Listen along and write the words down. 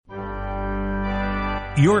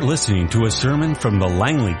You're listening to a sermon from the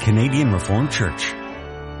Langley Canadian Reformed Church.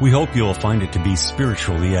 We hope you'll find it to be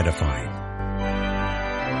spiritually edifying.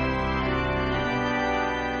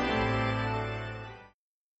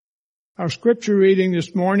 Our scripture reading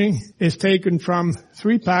this morning is taken from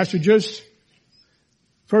three passages.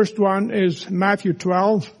 First one is Matthew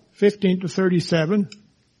 12:15 to 37.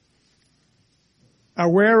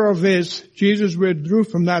 Aware of this, Jesus withdrew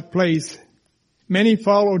from that place. Many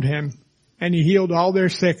followed him, and he healed all their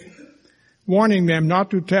sick, warning them not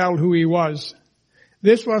to tell who he was.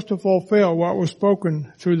 This was to fulfill what was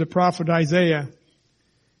spoken through the prophet Isaiah.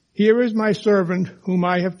 Here is my servant whom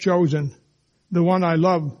I have chosen, the one I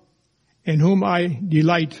love, in whom I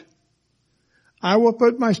delight. I will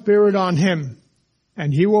put my spirit on him,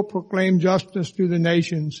 and he will proclaim justice to the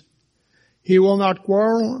nations. He will not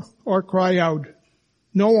quarrel or cry out.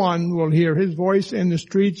 No one will hear his voice in the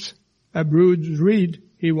streets. A bruised reed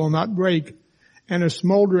he will not break, and a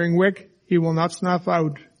smoldering wick he will not snuff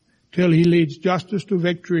out, till he leads justice to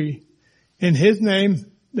victory. In his name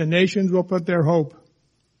the nations will put their hope.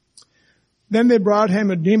 Then they brought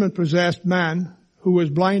him a demon-possessed man who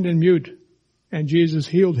was blind and mute, and Jesus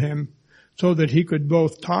healed him, so that he could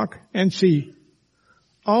both talk and see.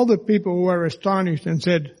 All the people were astonished and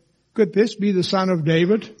said, "Could this be the son of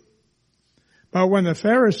David?" But when the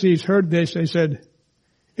Pharisees heard this, they said,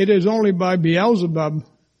 "It is only by Beelzebub,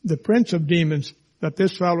 the prince of demons, that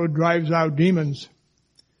this fellow drives out demons."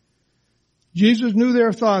 Jesus knew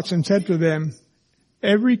their thoughts and said to them,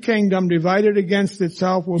 "Every kingdom divided against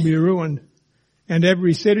itself will be ruined, and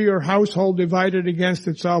every city or household divided against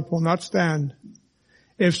itself will not stand.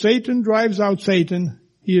 If Satan drives out Satan,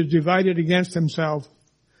 he is divided against himself.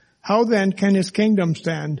 How then can his kingdom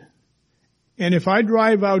stand? And if I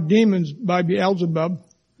drive out demons by Beelzebub,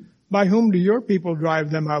 by whom do your people drive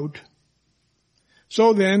them out?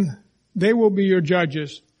 So then, they will be your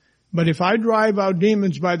judges. But if I drive out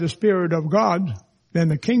demons by the Spirit of God, then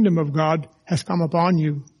the kingdom of God has come upon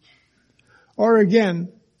you. Or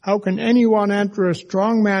again, how can anyone enter a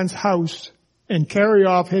strong man's house and carry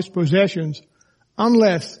off his possessions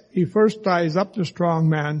unless he first ties up the strong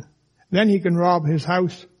man? Then he can rob his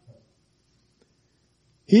house.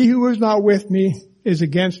 He who is not with me is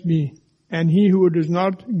against me, and he who does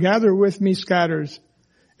not gather with me scatters.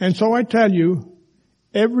 And so I tell you,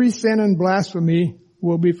 every sin and blasphemy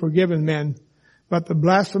will be forgiven men, but the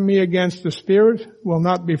blasphemy against the Spirit will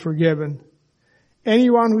not be forgiven.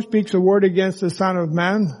 Anyone who speaks a word against the Son of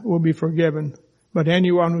Man will be forgiven, but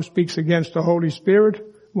anyone who speaks against the Holy Spirit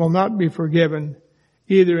will not be forgiven,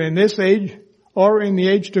 either in this age or in the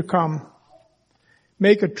age to come.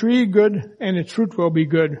 Make a tree good, and its fruit will be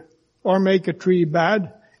good, or make a tree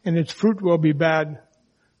bad, and its fruit will be bad.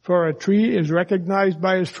 For a tree is recognized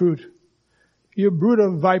by its fruit. You brood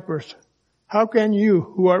of vipers, how can you,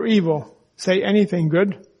 who are evil, say anything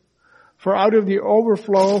good? For out of the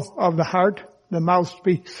overflow of the heart, the mouth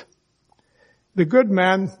speaks. The good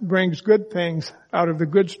man brings good things out of the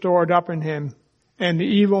good stored up in him, and the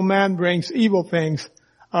evil man brings evil things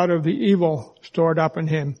out of the evil stored up in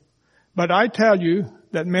him. But I tell you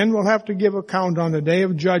that men will have to give account on the day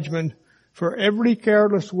of judgment for every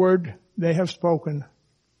careless word they have spoken.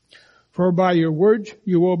 For by your words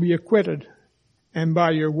you will be acquitted, and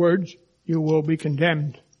by your words you will be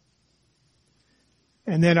condemned.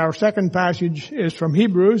 And then our second passage is from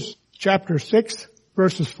Hebrews chapter 6,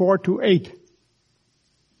 verses 4 to 8.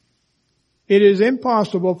 It is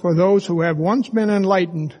impossible for those who have once been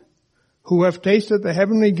enlightened, who have tasted the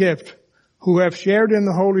heavenly gift, who have shared in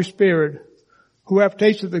the Holy Spirit, who have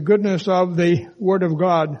tasted the goodness of the Word of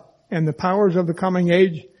God and the powers of the coming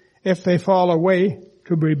age, if they fall away,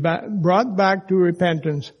 to be brought back to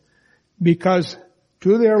repentance, because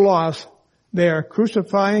to their loss they are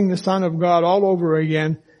crucifying the Son of God all over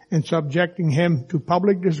again and subjecting him to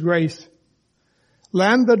public disgrace.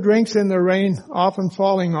 Land that drinks in the rain, often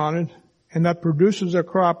falling on it, and that produces a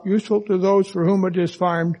crop useful to those for whom it is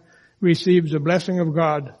farmed, receives the blessing of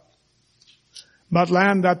God. But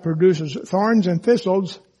land that produces thorns and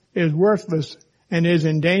thistles is worthless and is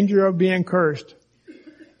in danger of being cursed.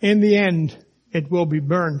 In the end, it will be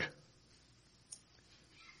burned.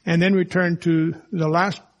 And then we turn to the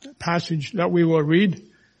last passage that we will read,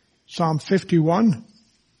 Psalm 51.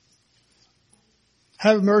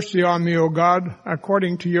 Have mercy on me, O God,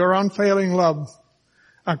 according to your unfailing love.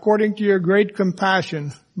 According to your great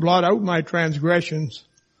compassion, blot out my transgressions.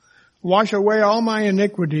 Wash away all my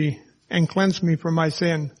iniquity and cleanse me from my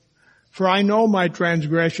sin. For I know my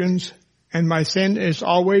transgressions, and my sin is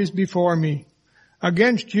always before me.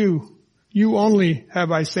 Against you, you only have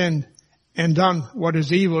I sinned, and done what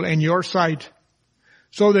is evil in your sight,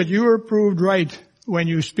 so that you are proved right when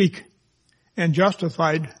you speak, and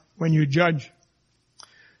justified when you judge.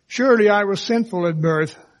 Surely I was sinful at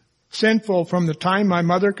birth, sinful from the time my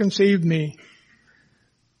mother conceived me.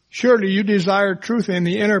 Surely you desire truth in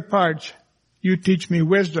the inner parts. You teach me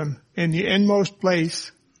wisdom in the inmost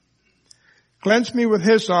place. Cleanse me with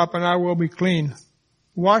hyssop and I will be clean.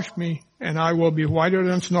 Wash me and I will be whiter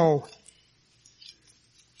than snow.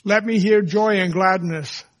 Let me hear joy and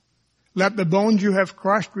gladness. Let the bones you have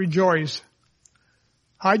crushed rejoice.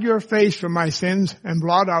 Hide your face from my sins and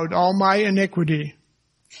blot out all my iniquity.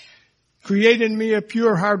 Create in me a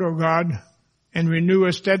pure heart, O God, and renew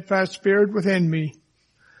a steadfast spirit within me.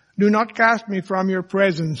 Do not cast me from your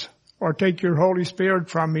presence or take your Holy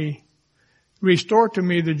Spirit from me. Restore to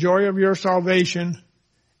me the joy of your salvation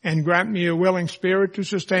and grant me a willing spirit to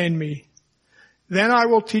sustain me. Then I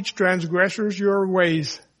will teach transgressors your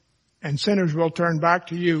ways and sinners will turn back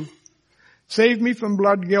to you. Save me from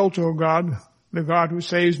blood guilt, O God, the God who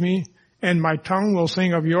saves me, and my tongue will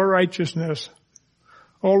sing of your righteousness.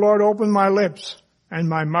 O Lord, open my lips, and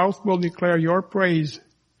my mouth will declare your praise.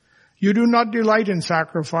 You do not delight in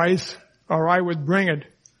sacrifice, or I would bring it.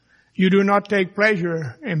 You do not take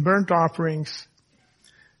pleasure in burnt offerings.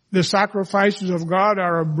 The sacrifices of God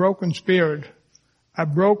are a broken spirit. A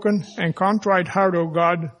broken and contrite heart, O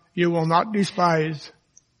God, you will not despise.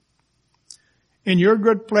 In your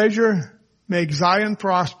good pleasure, make Zion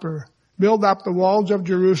prosper. Build up the walls of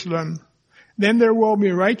Jerusalem. Then there will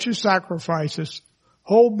be righteous sacrifices,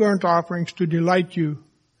 whole burnt offerings to delight you.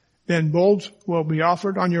 Then bulls will be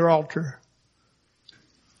offered on your altar.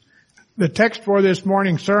 The text for this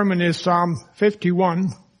morning's sermon is Psalm 51,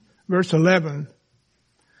 verse 11.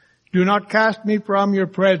 Do not cast me from your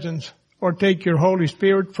presence or take your Holy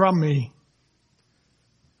Spirit from me.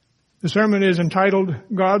 The sermon is entitled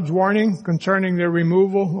God's Warning Concerning the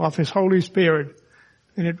Removal of His Holy Spirit,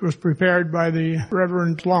 and it was prepared by the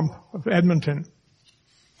Reverend Lump of Edmonton.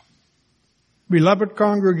 Beloved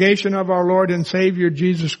congregation of our Lord and Savior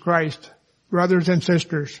Jesus Christ, brothers and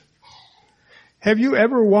sisters, have you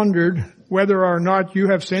ever wondered whether or not you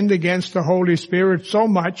have sinned against the Holy Spirit so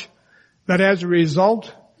much that as a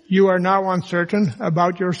result you are now uncertain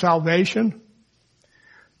about your salvation?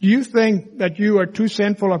 Do you think that you are too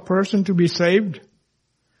sinful a person to be saved?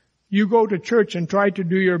 You go to church and try to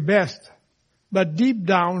do your best, but deep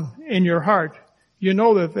down in your heart, you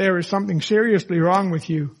know that there is something seriously wrong with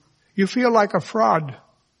you. You feel like a fraud.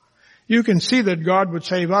 You can see that God would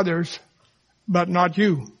save others, but not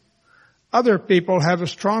you. Other people have a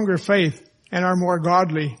stronger faith and are more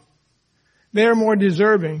godly. They are more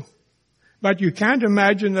deserving, but you can't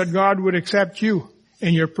imagine that God would accept you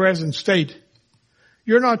in your present state.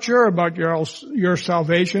 You're not sure about your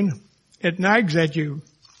salvation. It nags at you.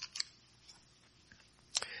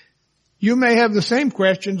 You may have the same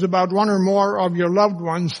questions about one or more of your loved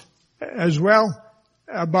ones, as well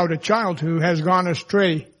about a child who has gone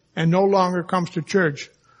astray and no longer comes to church,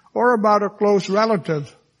 or about a close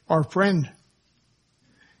relative or friend.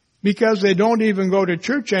 Because they don't even go to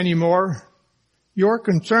church anymore, your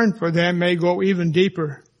concern for them may go even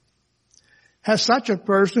deeper. Has such a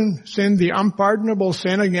person sinned the unpardonable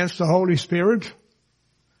sin against the Holy Spirit?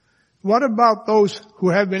 What about those who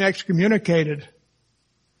have been excommunicated?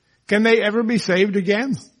 Can they ever be saved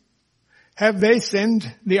again? Have they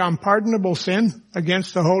sinned the unpardonable sin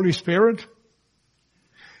against the Holy Spirit?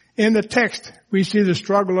 In the text, we see the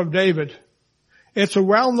struggle of David. It's a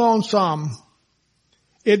well-known psalm.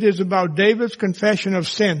 It is about David's confession of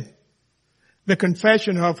sin, the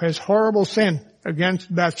confession of his horrible sin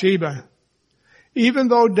against Bathsheba. Even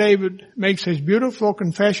though David makes his beautiful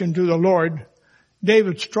confession to the Lord,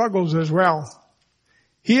 David struggles as well.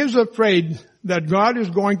 He is afraid that God is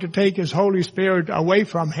going to take his Holy Spirit away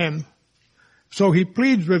from him. So he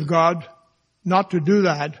pleads with God not to do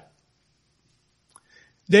that.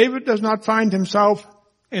 David does not find himself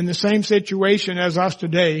in the same situation as us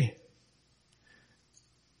today.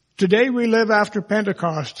 Today we live after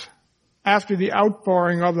Pentecost, after the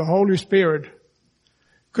outpouring of the Holy Spirit.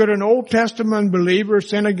 Could an Old Testament believer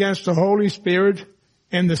sin against the Holy Spirit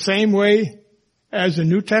in the same way as a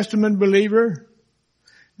New Testament believer?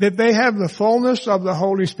 Did they have the fullness of the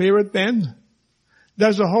Holy Spirit then?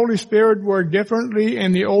 Does the Holy Spirit work differently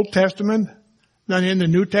in the Old Testament than in the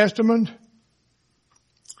New Testament?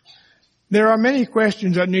 There are many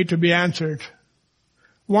questions that need to be answered.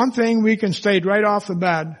 One thing we can state right off the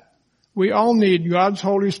bat, we all need God's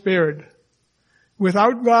Holy Spirit.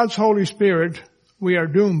 Without God's Holy Spirit, we are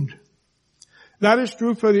doomed. That is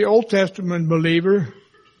true for the Old Testament believer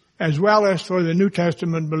as well as for the New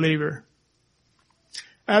Testament believer.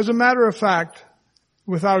 As a matter of fact,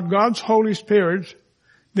 without God's Holy Spirit,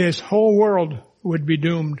 this whole world would be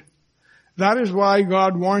doomed. That is why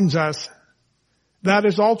God warns us. That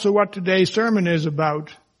is also what today's sermon is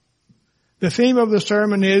about. The theme of the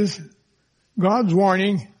sermon is God's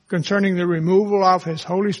warning concerning the removal of His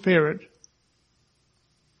Holy Spirit.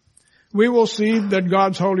 We will see that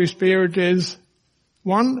God's Holy Spirit is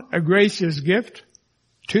 1, a gracious gift,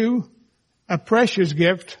 2, a precious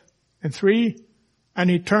gift, and 3, an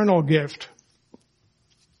eternal gift.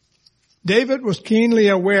 David was keenly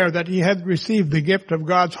aware that he had received the gift of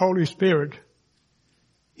God's Holy Spirit.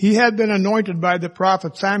 He had been anointed by the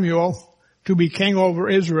prophet Samuel to be king over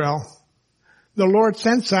Israel. The Lord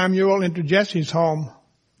sent Samuel into Jesse's home,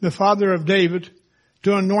 the father of David,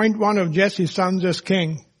 to anoint one of Jesse's sons as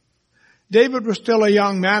king. David was still a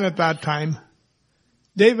young man at that time.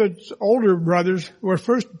 David's older brothers were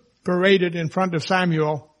first paraded in front of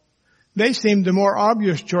Samuel. They seemed the more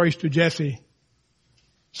obvious choice to Jesse.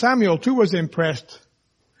 Samuel too was impressed.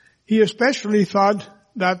 He especially thought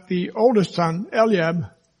that the oldest son, Eliab,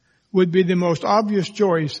 would be the most obvious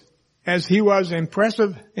choice, as he was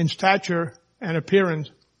impressive in stature and appearance.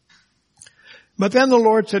 But then the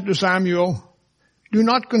Lord said to Samuel, "Do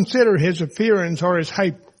not consider his appearance or his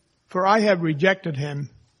height, for I have rejected him.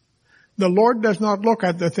 The Lord does not look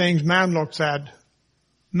at the things man looks at.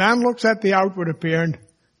 Man looks at the outward appearance,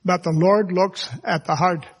 but the Lord looks at the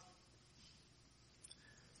heart."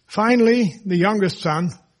 Finally, the youngest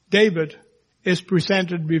son, David, is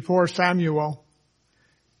presented before Samuel.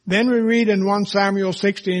 Then we read in 1 Samuel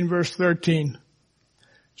 16 verse 13,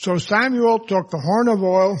 "So Samuel took the horn of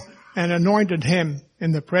oil and anointed him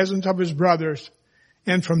in the presence of his brothers.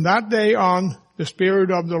 And from that day on, the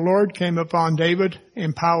Spirit of the Lord came upon David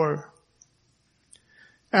in power."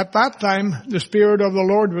 At that time, the Spirit of the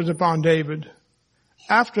Lord was upon David.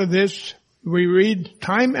 After this, we read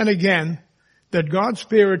time and again that God's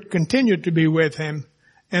Spirit continued to be with him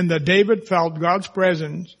and that David felt God's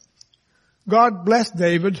presence. God blessed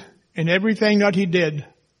David in everything that he did.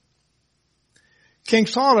 King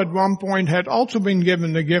Saul at one point had also been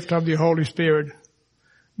given the gift of the Holy Spirit.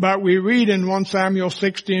 But we read in 1 Samuel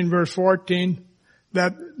 16 verse 14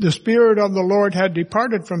 that the Spirit of the Lord had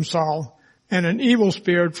departed from Saul and an evil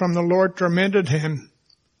spirit from the Lord tormented him.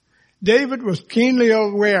 David was keenly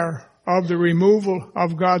aware of the removal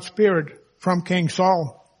of God's Spirit from King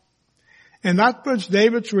Saul. And that puts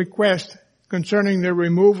David's request concerning the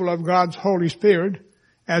removal of God's Holy Spirit,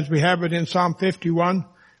 as we have it in Psalm 51,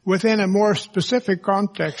 within a more specific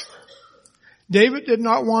context. David did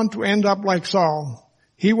not want to end up like Saul.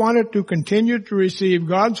 He wanted to continue to receive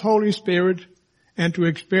God's Holy Spirit and to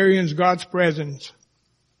experience God's presence.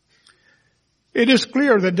 It is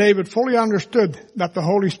clear that David fully understood that the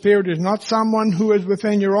Holy Spirit is not someone who is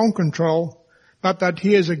within your own control, but that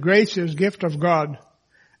he is a gracious gift of God.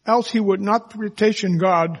 Else he would not petition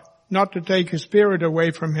God not to take his Spirit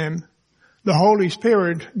away from him. The Holy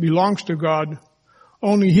Spirit belongs to God.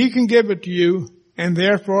 Only he can give it to you, and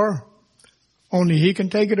therefore only he can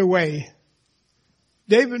take it away.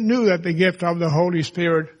 David knew that the gift of the Holy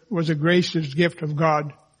Spirit was a gracious gift of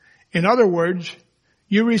God. In other words,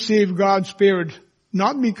 you receive God's Spirit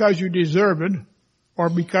not because you deserve it or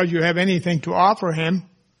because you have anything to offer him,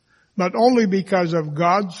 but only because of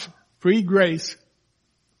God's free grace.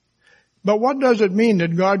 But what does it mean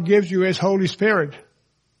that God gives you his Holy Spirit?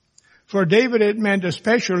 For David it meant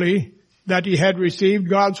especially that he had received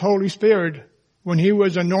God's Holy Spirit when he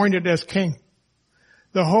was anointed as king.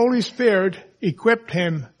 The Holy Spirit equipped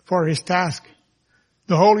him for his task.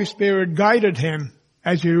 The Holy Spirit guided him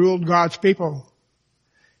as he ruled God's people.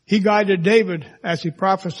 He guided David as he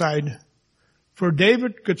prophesied. For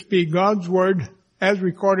David could speak God's word as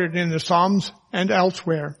recorded in the Psalms and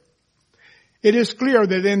elsewhere. It is clear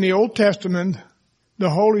that in the Old Testament, the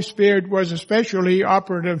Holy Spirit was especially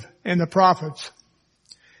operative in the prophets.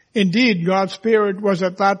 Indeed, God's Spirit was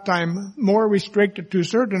at that time more restricted to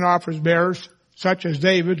certain office bearers, such as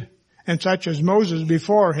David and such as Moses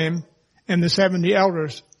before him and the 70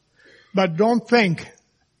 elders. But don't think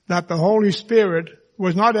that the Holy Spirit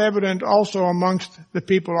was not evident also amongst the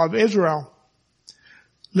people of Israel.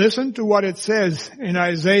 Listen to what it says in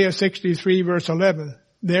Isaiah 63 verse 11.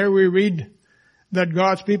 There we read that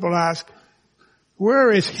God's people ask,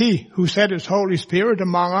 "Where is he who set his Holy Spirit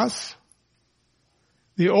among us?"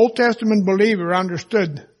 The Old Testament believer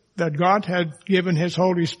understood that God had given his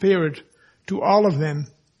Holy Spirit to all of them.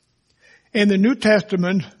 In the New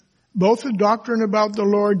Testament, both the doctrine about the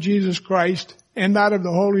Lord Jesus Christ and that of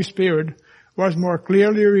the Holy Spirit was more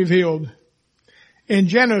clearly revealed. In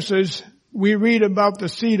Genesis, we read about the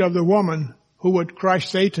seed of the woman who would crush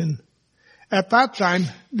Satan. At that time,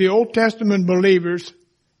 the Old Testament believers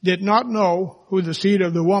did not know who the seed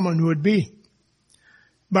of the woman would be.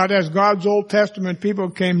 But as God's Old Testament people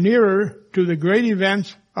came nearer to the great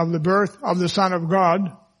events of the birth of the Son of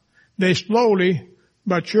God, they slowly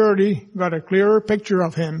but surely got a clearer picture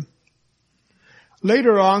of him.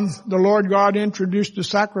 Later on, the Lord God introduced the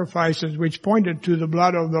sacrifices which pointed to the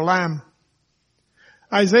blood of the Lamb.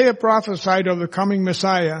 Isaiah prophesied of the coming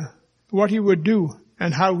Messiah, what he would do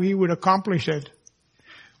and how he would accomplish it.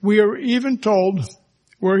 We are even told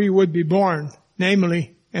where he would be born,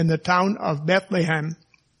 namely in the town of Bethlehem.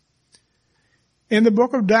 In the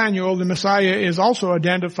book of Daniel, the Messiah is also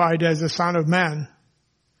identified as the Son of Man.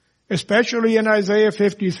 Especially in Isaiah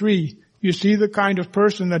 53, you see the kind of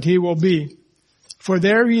person that he will be. For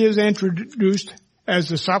there he is introduced as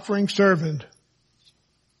the suffering servant.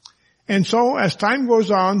 And so, as time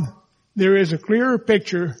goes on, there is a clearer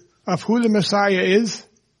picture of who the Messiah is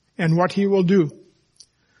and what he will do.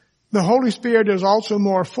 The Holy Spirit is also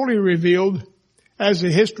more fully revealed as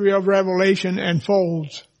the history of Revelation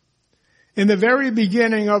unfolds. In the very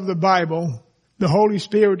beginning of the Bible, the Holy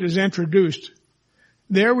Spirit is introduced.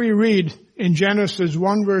 There we read in Genesis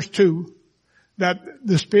 1 verse 2 that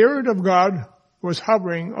the Spirit of God was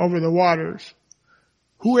hovering over the waters.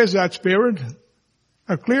 Who is that Spirit?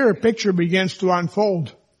 A clearer picture begins to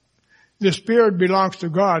unfold. The Spirit belongs to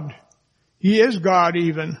God. He is God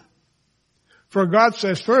even. For God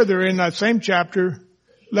says further in that same chapter,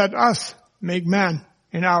 let us make man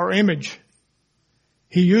in our image.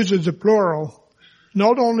 He uses the plural.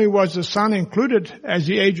 Not only was the Son included as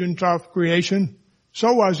the agent of creation,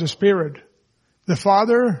 so was the Spirit. The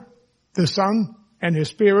Father, the Son, and His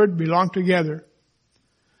Spirit belong together.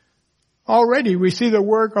 Already we see the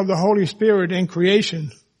work of the Holy Spirit in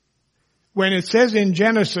creation. When it says in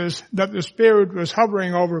Genesis that the Spirit was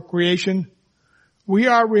hovering over creation, we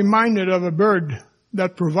are reminded of a bird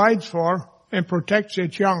that provides for and protects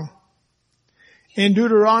its young. In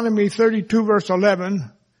Deuteronomy 32 verse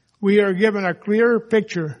 11, we are given a clearer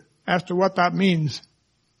picture as to what that means.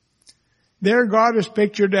 There God is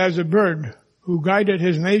pictured as a bird who guided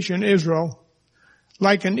his nation Israel,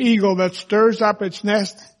 like an eagle that stirs up its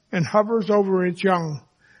nest and hovers over its young,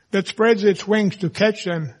 that spreads its wings to catch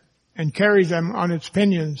them and carries them on its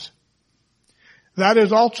pinions. That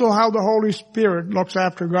is also how the Holy Spirit looks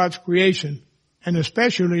after God's creation, and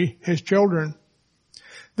especially His children.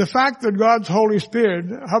 The fact that God's Holy Spirit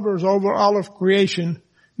hovers over all of creation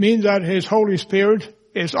means that His Holy Spirit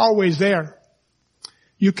is always there.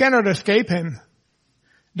 You cannot escape Him.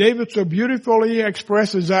 David so beautifully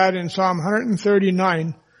expresses that in Psalm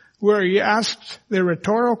 139, where he asks the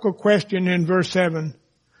rhetorical question in verse 7,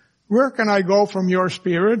 where can I go from your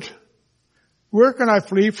Spirit? Where can I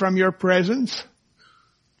flee from your presence?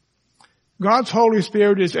 God's Holy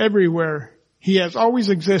Spirit is everywhere. He has always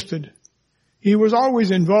existed. He was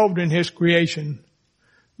always involved in His creation.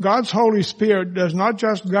 God's Holy Spirit does not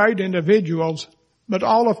just guide individuals, but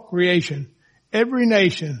all of creation, every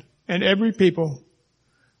nation and every people.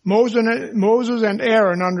 Moses and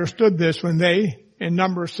Aaron understood this when they, in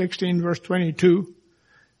Numbers 16 verse 22,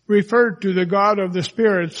 referred to the God of the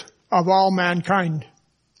spirits of all mankind.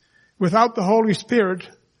 Without the Holy Spirit,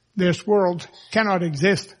 this world cannot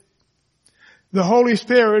exist. The Holy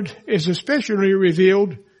Spirit is especially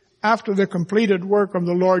revealed after the completed work of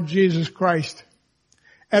the Lord Jesus Christ.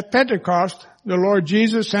 At Pentecost, the Lord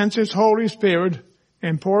Jesus sends His Holy Spirit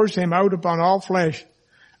and pours Him out upon all flesh.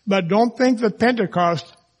 But don't think that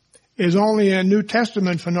Pentecost is only a New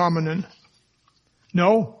Testament phenomenon.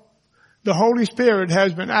 No, the Holy Spirit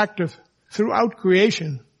has been active throughout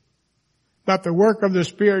creation. But the work of the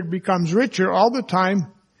Spirit becomes richer all the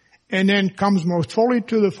time and then comes most fully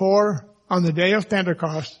to the fore on the day of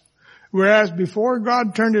Pentecost. Whereas before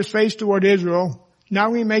God turned His face toward Israel,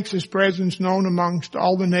 now He makes His presence known amongst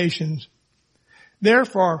all the nations.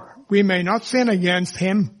 Therefore, we may not sin against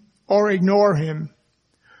Him or ignore Him.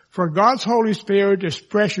 For God's Holy Spirit is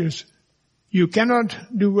precious. You cannot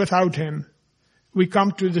do without Him. We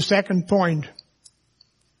come to the second point.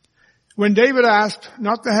 When David asked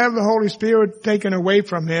not to have the Holy Spirit taken away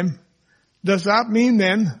from him, does that mean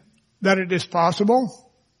then that it is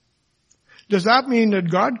possible? Does that mean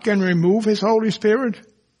that God can remove His Holy Spirit?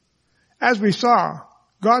 As we saw,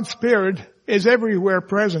 God's Spirit is everywhere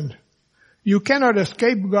present. You cannot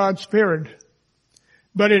escape God's Spirit.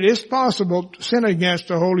 But it is possible to sin against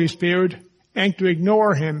the Holy Spirit and to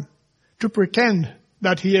ignore Him, to pretend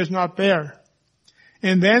that He is not there.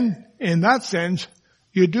 And then, in that sense,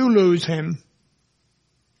 you do lose Him.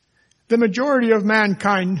 The majority of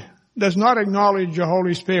mankind does not acknowledge the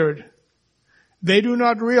Holy Spirit. They do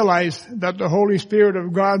not realize that the Holy Spirit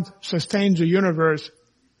of God sustains the universe.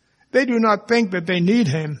 They do not think that they need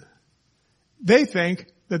Him. They think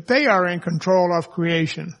that they are in control of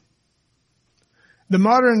creation. The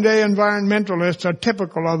modern day environmentalists are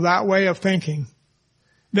typical of that way of thinking.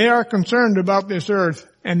 They are concerned about this earth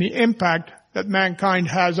and the impact that mankind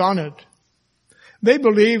has on it. They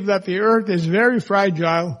believe that the earth is very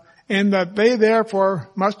fragile and that they therefore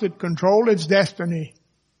must control its destiny.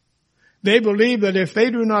 They believe that if they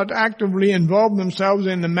do not actively involve themselves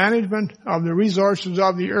in the management of the resources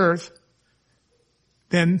of the earth,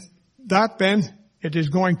 then it is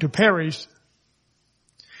going to perish.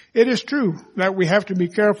 It is true that we have to be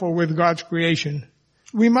careful with God's creation.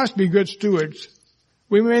 We must be good stewards.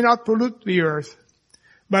 We may not pollute the earth,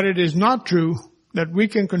 but it is not true that we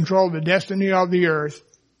can control the destiny of the earth.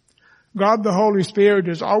 God the Holy Spirit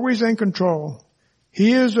is always in control.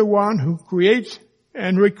 He is the one who creates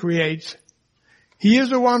and recreates. He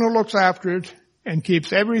is the one who looks after it and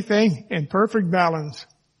keeps everything in perfect balance.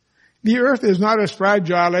 The earth is not as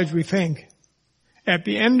fragile as we think. At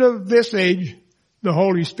the end of this age, the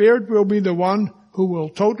Holy Spirit will be the one who will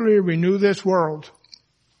totally renew this world.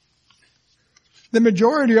 The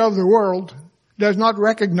majority of the world does not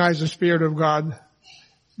recognize the Spirit of God.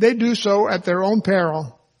 They do so at their own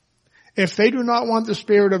peril. If they do not want the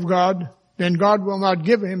Spirit of God, then God will not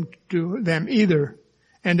give him to them either.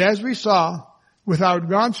 And as we saw, without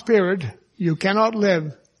God's Spirit, you cannot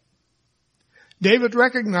live. David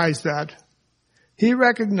recognized that. He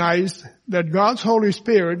recognized that God's Holy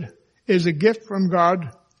Spirit is a gift from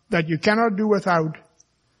God that you cannot do without.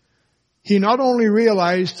 He not only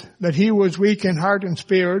realized that he was weak in heart and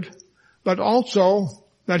spirit, but also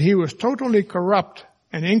that he was totally corrupt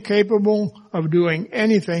and incapable of doing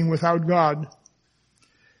anything without God.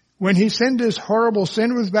 When he sinned his horrible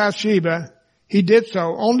sin with Bathsheba, he did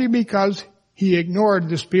so only because he ignored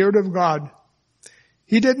the Spirit of God.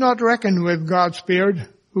 He did not reckon with God's Spirit,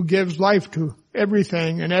 who gives life to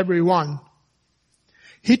everything and everyone.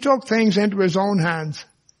 He took things into his own hands.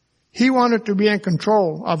 He wanted to be in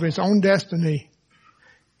control of his own destiny.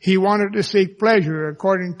 He wanted to seek pleasure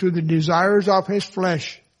according to the desires of his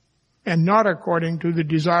flesh and not according to the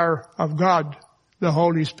desire of God, the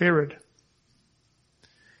Holy Spirit.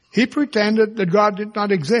 He pretended that God did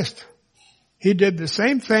not exist. He did the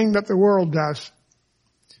same thing that the world does.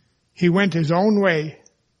 He went his own way.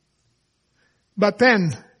 But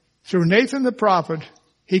then, through Nathan the prophet,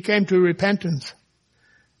 he came to repentance.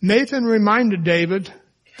 Nathan reminded David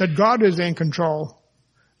that God is in control,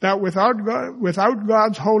 that without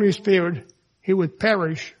God's Holy Spirit, he would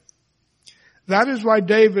perish. That is why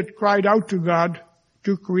David cried out to God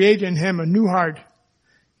to create in him a new heart.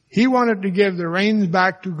 He wanted to give the reins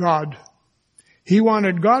back to God. He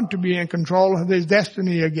wanted God to be in control of his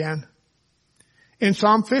destiny again. In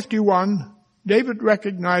Psalm 51, David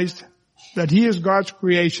recognized that he is God's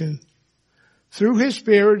creation. Through his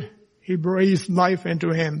Spirit, he breathed life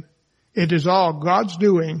into him. It is all God's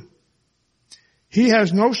doing. He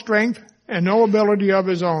has no strength and no ability of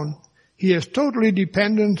his own. He is totally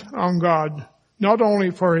dependent on God, not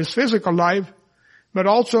only for his physical life, but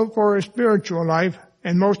also for his spiritual life,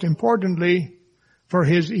 and most importantly, for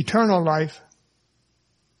his eternal life.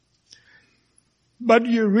 But do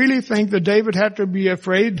you really think that David had to be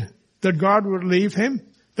afraid that God would leave him,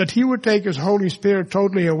 that he would take his Holy Spirit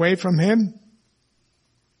totally away from him?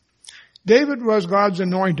 David was God's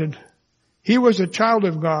anointed. He was a child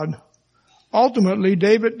of God. Ultimately,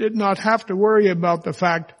 David did not have to worry about the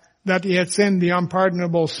fact that he had sinned the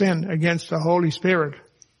unpardonable sin against the Holy Spirit.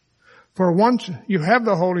 For once you have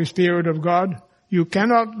the Holy Spirit of God, you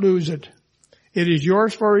cannot lose it. It is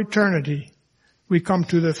yours for eternity. We come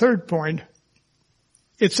to the third point.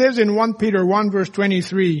 It says in 1 Peter 1 verse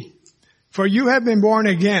 23, "For you have been born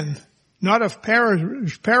again, not of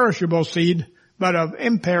perishable seed, but of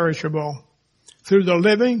imperishable, through the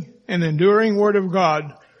living and enduring Word of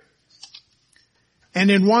God."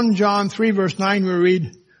 And in 1 John 3 verse 9 we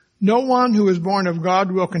read, "No one who is born of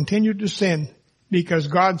God will continue to sin, because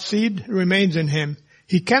God's seed remains in him.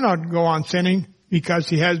 He cannot go on sinning because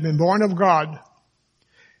he has been born of God."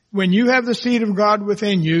 When you have the seed of God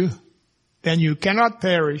within you, then you cannot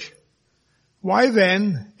perish. Why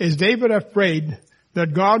then is David afraid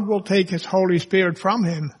that God will take his Holy Spirit from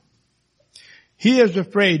him? He is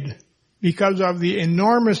afraid because of the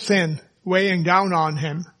enormous sin weighing down on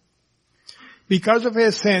him. Because of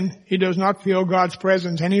his sin, he does not feel God's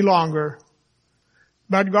presence any longer.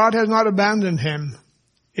 But God has not abandoned him.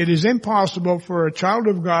 It is impossible for a child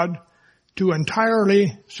of God to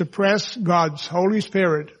entirely suppress God's Holy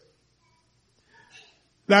Spirit.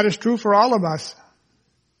 That is true for all of us.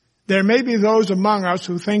 There may be those among us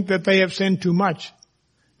who think that they have sinned too much,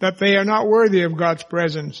 that they are not worthy of God's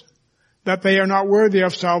presence, that they are not worthy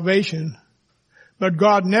of salvation. But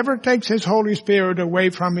God never takes His Holy Spirit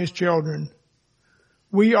away from His children.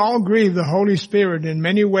 We all grieve the Holy Spirit in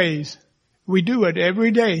many ways. We do it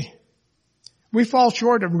every day. We fall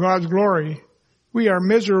short of God's glory. We are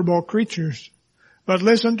miserable creatures. But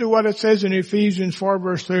listen to what it says in Ephesians 4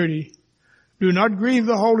 verse 30. Do not grieve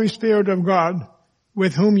the Holy Spirit of God,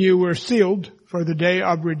 with whom you were sealed for the day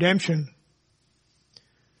of redemption.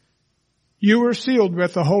 You were sealed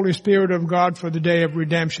with the Holy Spirit of God for the day of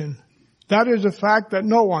redemption. That is a fact that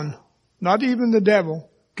no one, not even the devil,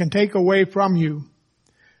 can take away from you.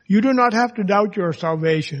 You do not have to doubt your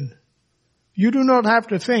salvation. You do not have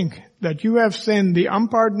to think that you have sinned the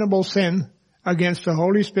unpardonable sin against the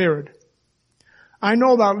Holy Spirit. I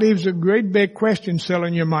know that leaves a great big question still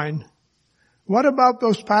in your mind. What about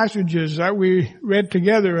those passages that we read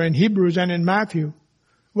together in Hebrews and in Matthew?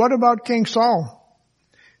 What about King Saul?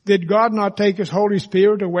 Did God not take His Holy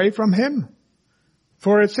Spirit away from him?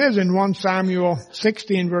 For it says in 1 Samuel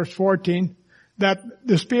 16 verse 14 that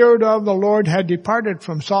the Spirit of the Lord had departed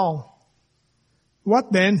from Saul.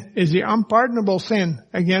 What then is the unpardonable sin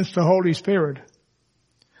against the Holy Spirit?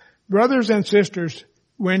 Brothers and sisters,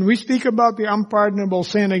 when we speak about the unpardonable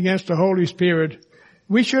sin against the Holy Spirit,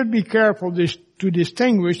 we should be careful to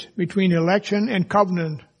distinguish between election and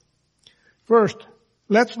covenant. First,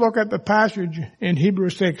 let's look at the passage in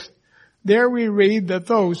Hebrews 6. There we read that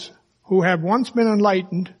those who have once been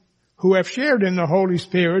enlightened, who have shared in the Holy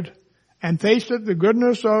Spirit, and tasted the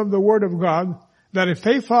goodness of the Word of God, that if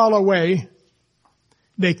they fall away,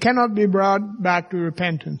 they cannot be brought back to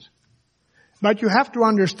repentance. But you have to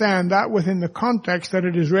understand that within the context that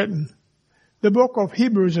it is written. The book of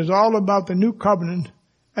Hebrews is all about the new covenant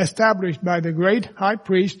established by the great high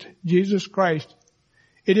priest, Jesus Christ.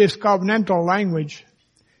 It is covenantal language.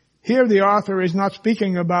 Here the author is not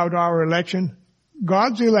speaking about our election.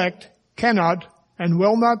 God's elect cannot and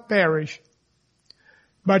will not perish.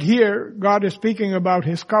 But here God is speaking about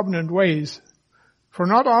His covenant ways. For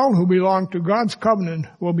not all who belong to God's covenant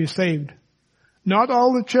will be saved. Not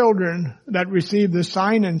all the children that receive the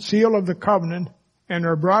sign and seal of the covenant and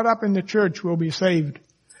are brought up in the church will be saved.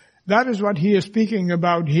 That is what he is speaking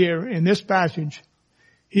about here in this passage.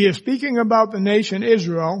 He is speaking about the nation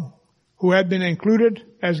Israel, who had been included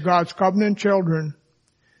as God's covenant children.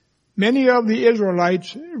 Many of the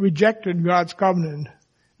Israelites rejected God's covenant.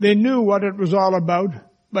 They knew what it was all about,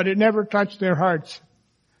 but it never touched their hearts.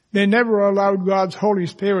 They never allowed God's Holy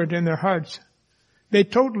Spirit in their hearts. They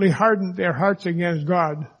totally hardened their hearts against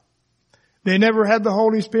God. They never had the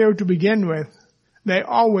Holy Spirit to begin with. They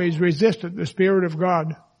always resisted the Spirit of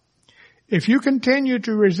God. If you continue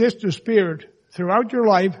to resist the Spirit throughout your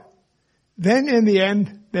life, then in the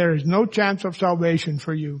end, there is no chance of salvation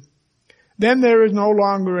for you. Then there is no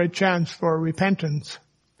longer a chance for repentance.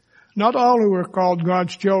 Not all who are called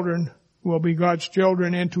God's children will be God's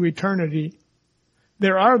children into eternity.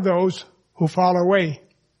 There are those who fall away.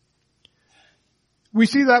 We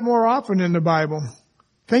see that more often in the Bible.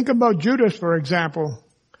 Think about Judas, for example.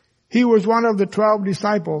 He was one of the 12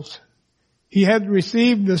 disciples. He had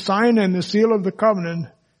received the sign and the seal of the covenant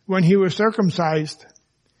when he was circumcised.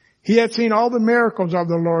 He had seen all the miracles of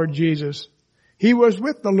the Lord Jesus. He was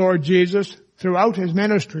with the Lord Jesus throughout His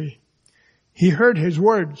ministry. He heard His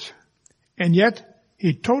words, and yet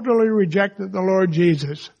he totally rejected the Lord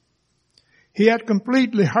Jesus. He had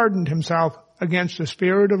completely hardened himself against the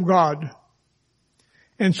Spirit of God.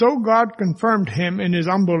 And so God confirmed him in his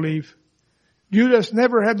unbelief. Judas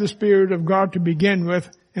never had the Spirit of God to begin with,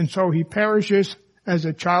 and so he perishes as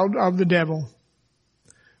a child of the devil.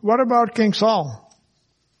 What about King Saul?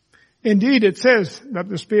 Indeed, it says that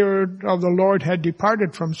the Spirit of the Lord had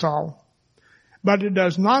departed from Saul. But it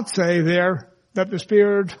does not say there that the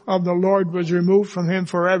Spirit of the Lord was removed from him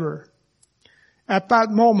forever. At that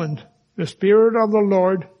moment, the Spirit of the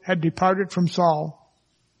Lord had departed from Saul.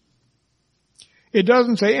 It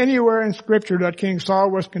doesn't say anywhere in Scripture that King Saul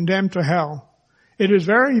was condemned to hell. It is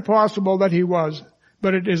very possible that he was,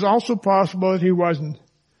 but it is also possible that he wasn't.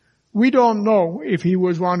 We don't know if he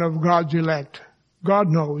was one of God's elect. God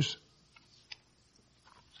knows.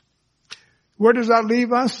 Where does that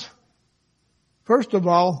leave us? First of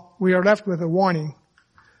all, we are left with a warning.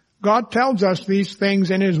 God tells us these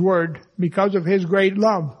things in His Word because of His great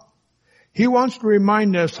love. He wants to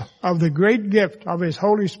remind us of the great gift of His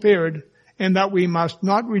Holy Spirit and that we must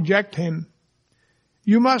not reject Him.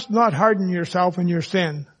 You must not harden yourself in your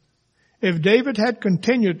sin. If David had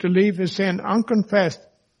continued to leave his sin unconfessed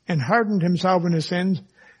and hardened himself in his sins,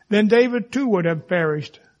 then David too would have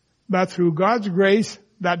perished. But through God's grace,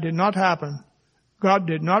 that did not happen. God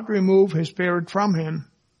did not remove His Spirit from him.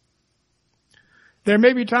 There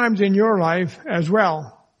may be times in your life as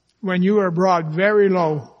well when you are brought very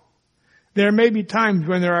low. There may be times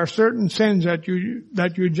when there are certain sins that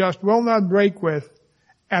you just will not break with.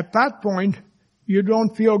 At that point, you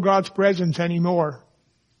don't feel God's presence anymore.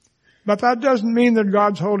 But that doesn't mean that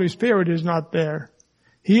God's Holy Spirit is not there.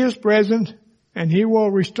 He is present, and He will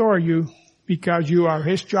restore you because you are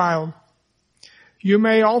His child. You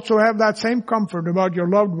may also have that same comfort about your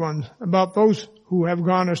loved ones, about those who have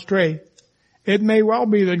gone astray. It may well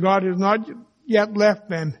be that God has not yet left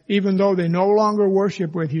them, even though they no longer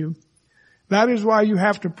worship with you. That is why you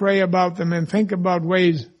have to pray about them and think about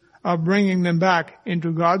ways of bringing them back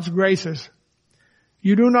into God's graces.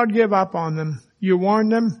 You do not give up on them. You warn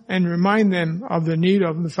them and remind them of the need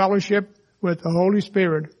of the fellowship with the Holy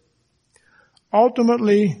Spirit.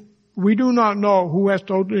 Ultimately, we do not know who has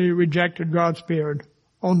totally rejected God's Spirit.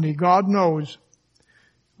 Only God knows.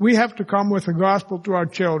 We have to come with the gospel to our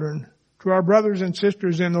children, to our brothers and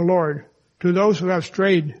sisters in the Lord, to those who have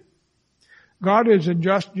strayed. God is a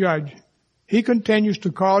just judge. He continues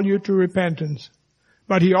to call you to repentance.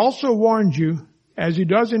 But He also warns you, as He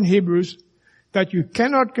does in Hebrews, that you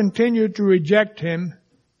cannot continue to reject Him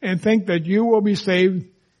and think that you will be saved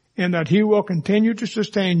and that He will continue to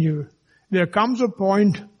sustain you. There comes a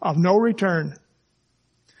point of no return.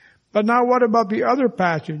 But now what about the other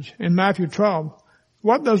passage in Matthew 12?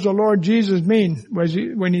 What does the Lord Jesus mean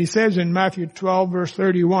when He says in Matthew 12 verse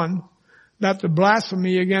 31 that the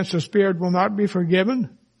blasphemy against the Spirit will not be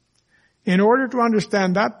forgiven? In order to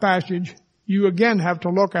understand that passage, you again have to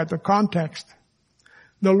look at the context.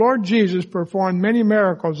 The Lord Jesus performed many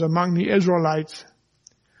miracles among the Israelites.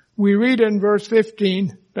 We read in verse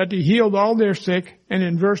 15 that He healed all their sick, and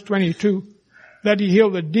in verse 22 that He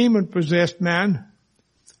healed a demon-possessed man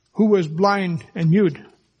who was blind and mute.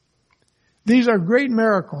 These are great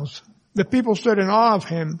miracles. The people stood in awe of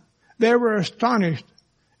Him. They were astonished,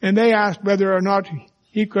 and they asked whether or not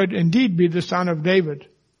He could indeed be the Son of David,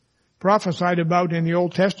 prophesied about in the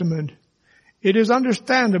Old Testament. It is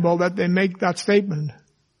understandable that they make that statement,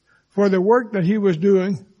 for the work that He was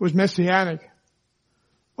doing was messianic.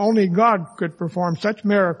 Only God could perform such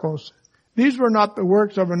miracles. These were not the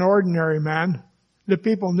works of an ordinary man. The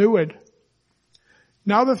people knew it.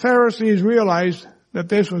 Now the Pharisees realized that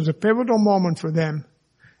this was a pivotal moment for them.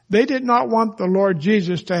 They did not want the Lord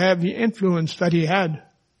Jesus to have the influence that He had.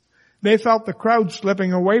 They felt the crowd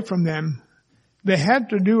slipping away from them. They had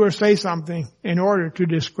to do or say something in order to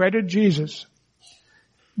discredit Jesus.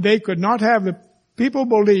 They could not have the people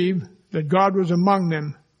believe that God was among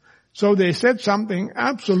them. So they said something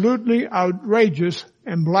absolutely outrageous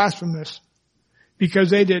and blasphemous. Because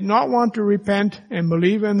they did not want to repent and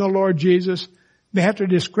believe in the Lord Jesus, they had to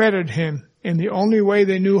discredit Him in the only way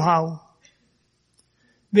they knew how.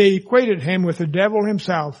 They equated Him with the devil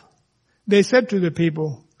himself. They said to the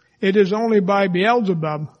people, "It is only by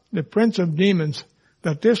Beelzebub, the prince of demons,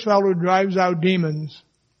 that this fellow drives out demons."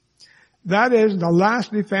 That is the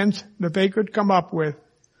last defense that they could come up with.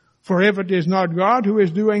 For if it is not God who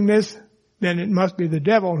is doing this, then it must be the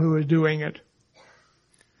devil who is doing it.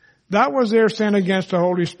 That was their sin against the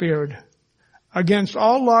Holy Spirit. Against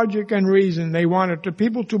all logic and reason, they wanted the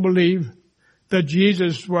people to believe that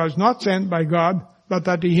Jesus was not sent by God, but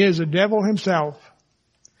that He is the devil himself.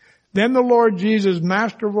 Then the Lord Jesus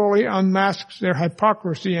masterfully unmasks their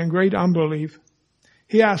hypocrisy and great unbelief.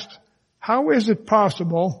 He asks, how is it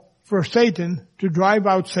possible for Satan to drive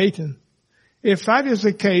out Satan? If that is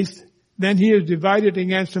the case, then he is divided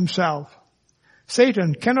against himself.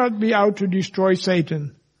 Satan cannot be out to destroy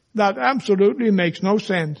Satan. That absolutely makes no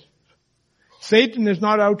sense. Satan is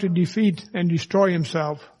not out to defeat and destroy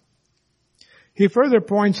himself. He further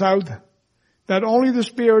points out that only the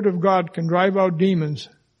Spirit of God can drive out demons.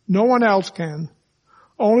 No one else can.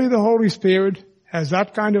 Only the Holy Spirit has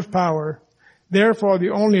that kind of power. Therefore,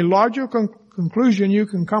 the only logical conclusion you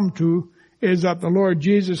can come to is that the Lord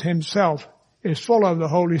Jesus Himself is full of the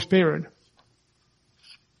Holy Spirit.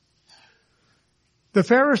 The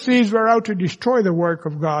Pharisees were out to destroy the work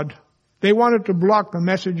of God. They wanted to block the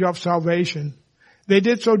message of salvation. They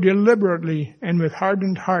did so deliberately and with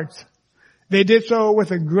hardened hearts. They did so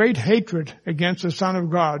with a great hatred against the Son of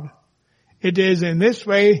God. It is in this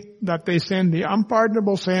way that they sinned the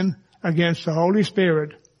unpardonable sin against the Holy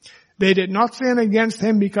Spirit. They did not sin against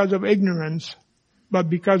Him because of ignorance, but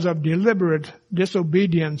because of deliberate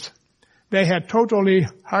disobedience. They had totally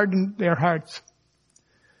hardened their hearts.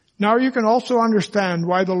 Now you can also understand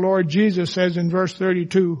why the Lord Jesus says in verse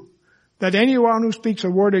 32 that anyone who speaks a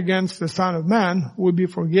word against the Son of Man will be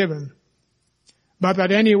forgiven, but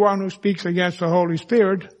that anyone who speaks against the Holy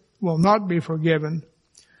Spirit will not be forgiven.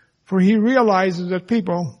 For He realizes that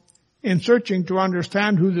people, in searching to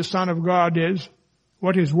understand who the Son of God is,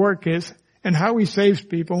 what his work is and how he saves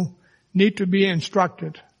people need to be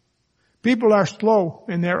instructed. People are slow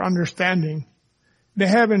in their understanding. They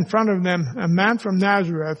have in front of them a man from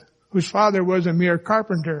Nazareth whose father was a mere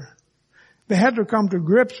carpenter. They had to come to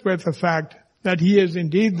grips with the fact that he is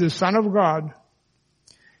indeed the Son of God.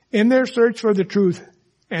 In their search for the truth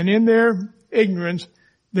and in their ignorance,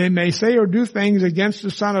 they may say or do things against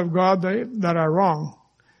the Son of God that are wrong.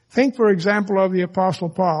 Think, for example, of the Apostle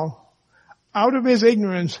Paul. Out of his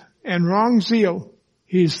ignorance and wrong zeal,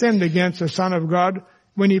 he sinned against the Son of God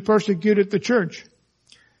when he persecuted the church.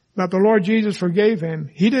 But the Lord Jesus forgave him.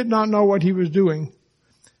 He did not know what he was doing.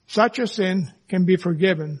 Such a sin can be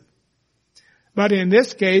forgiven. But in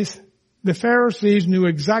this case, the Pharisees knew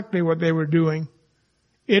exactly what they were doing.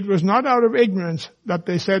 It was not out of ignorance that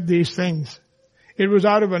they said these things. It was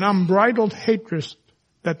out of an unbridled hatred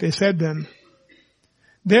that they said them.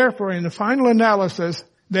 Therefore, in the final analysis,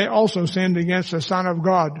 they also sinned against the Son of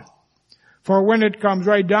God. For when it comes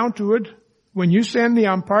right down to it, when you sin the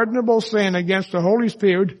unpardonable sin against the Holy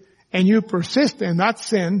Spirit and you persist in that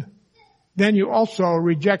sin, then you also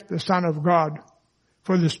reject the Son of God.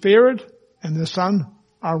 For the Spirit and the Son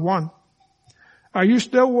are one. Are you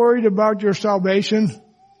still worried about your salvation?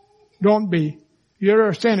 Don't be. You're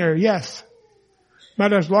a sinner, yes.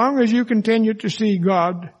 But as long as you continue to see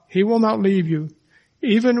God, He will not leave you.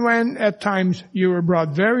 Even when at times you are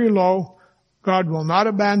brought very low, God will not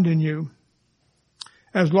abandon you.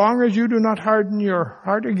 As long as you do not harden your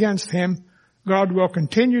heart against Him, God will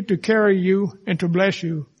continue to carry you and to bless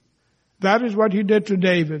you. That is what He did to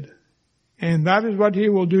David, and that is what He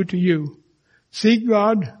will do to you. Seek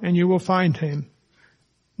God and you will find Him.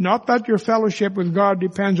 Not that your fellowship with God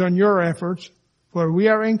depends on your efforts, for we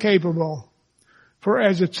are incapable. For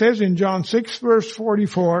as it says in John 6 verse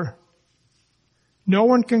 44, no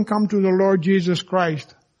one can come to the Lord Jesus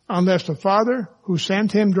Christ unless the Father who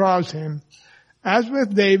sent Him draws him. As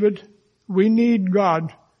with David, we need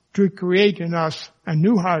God to create in us a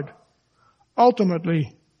new heart.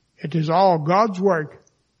 Ultimately, it is all God's work,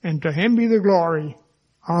 and to Him be the glory.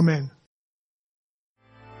 Amen.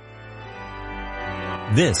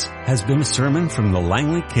 This has been a sermon from the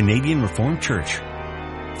Langley Canadian Reformed Church.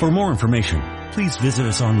 For more information, please visit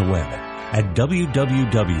us on the web at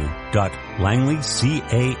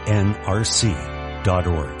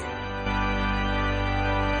www.langleycanrc.org.